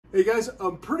Hey guys,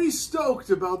 I'm pretty stoked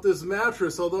about this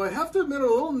mattress, although I have to admit I'm a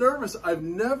little nervous. I've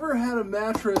never had a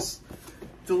mattress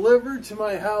delivered to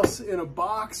my house in a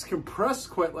box compressed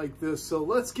quite like this. So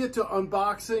let's get to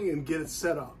unboxing and get it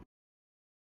set up.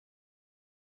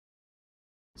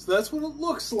 So that's what it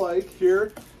looks like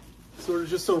here. Sort of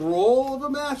just a roll of a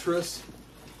mattress.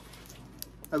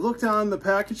 I looked on the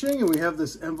packaging and we have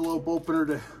this envelope opener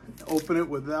to open it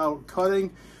without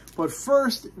cutting. But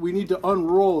first, we need to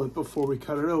unroll it before we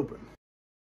cut it open.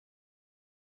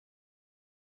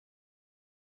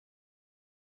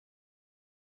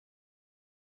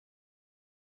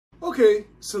 Okay,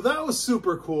 so that was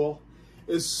super cool.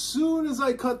 As soon as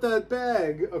I cut that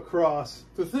bag across,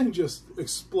 the thing just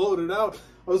exploded out.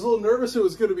 I was a little nervous it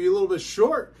was going to be a little bit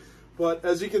short, but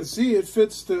as you can see, it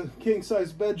fits the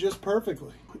king-size bed just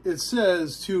perfectly. It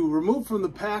says to remove from the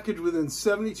package within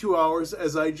 72 hours,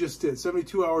 as I just did.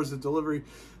 72 hours of delivery,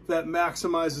 that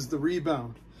maximizes the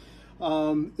rebound.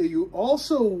 You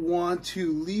also want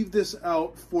to leave this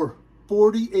out for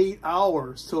 48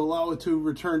 hours to allow it to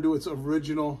return to its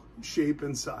original shape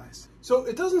and size. So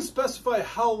it doesn't specify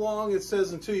how long it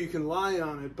says until you can lie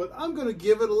on it, but I'm going to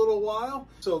give it a little while,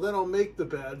 so then I'll make the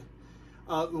bed.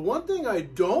 The one thing I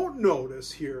don't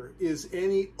notice here is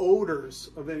any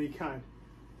odors of any kind.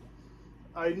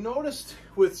 I noticed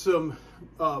with some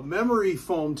memory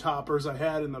foam toppers I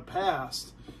had in the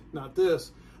past, not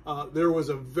this, there was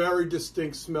a very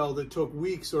distinct smell that took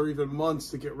weeks or even months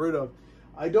to get rid of.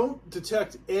 I don't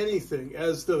detect anything.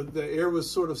 As the air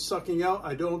was sort of sucking out,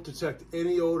 I don't detect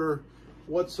any odor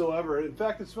whatsoever. In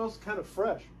fact, it smells kind of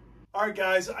fresh. All right,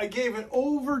 guys, I gave it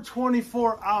over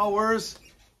 24 hours,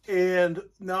 and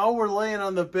now we're laying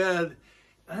on the bed.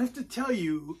 I have to tell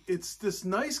you, it's this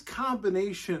nice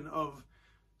combination of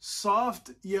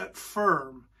soft yet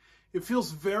firm. It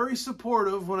feels very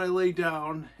supportive when I lay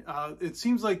down. It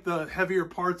seems like the heavier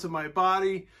parts of my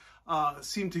body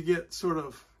seem to get sort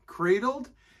of cradled,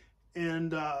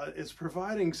 and it's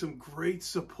providing some great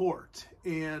support.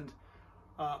 And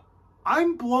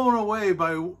I'm blown away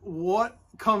by what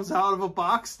comes out of a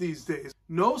box these days.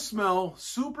 No smell,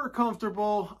 super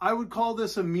comfortable. I would call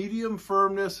this a medium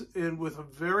firmness and with a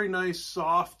very nice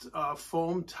soft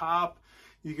foam top.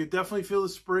 You could definitely feel the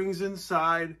springs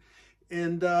inside,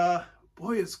 and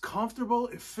boy, it's comfortable.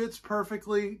 It fits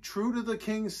perfectly, true to the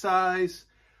king size.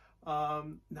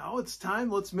 Now it's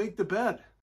time, let's make the bed.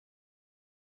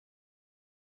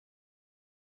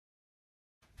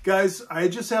 Guys, I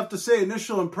just have to say,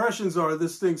 initial impressions are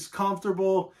this thing's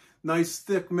comfortable, nice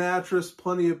thick mattress,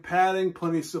 plenty of padding,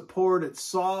 plenty of support, it's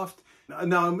soft.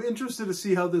 Now I'm interested to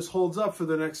see how this holds up for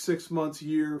the next 6 months,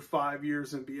 year, 5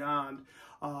 years and beyond.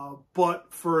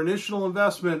 But for initial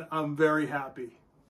investment, I'm very happy.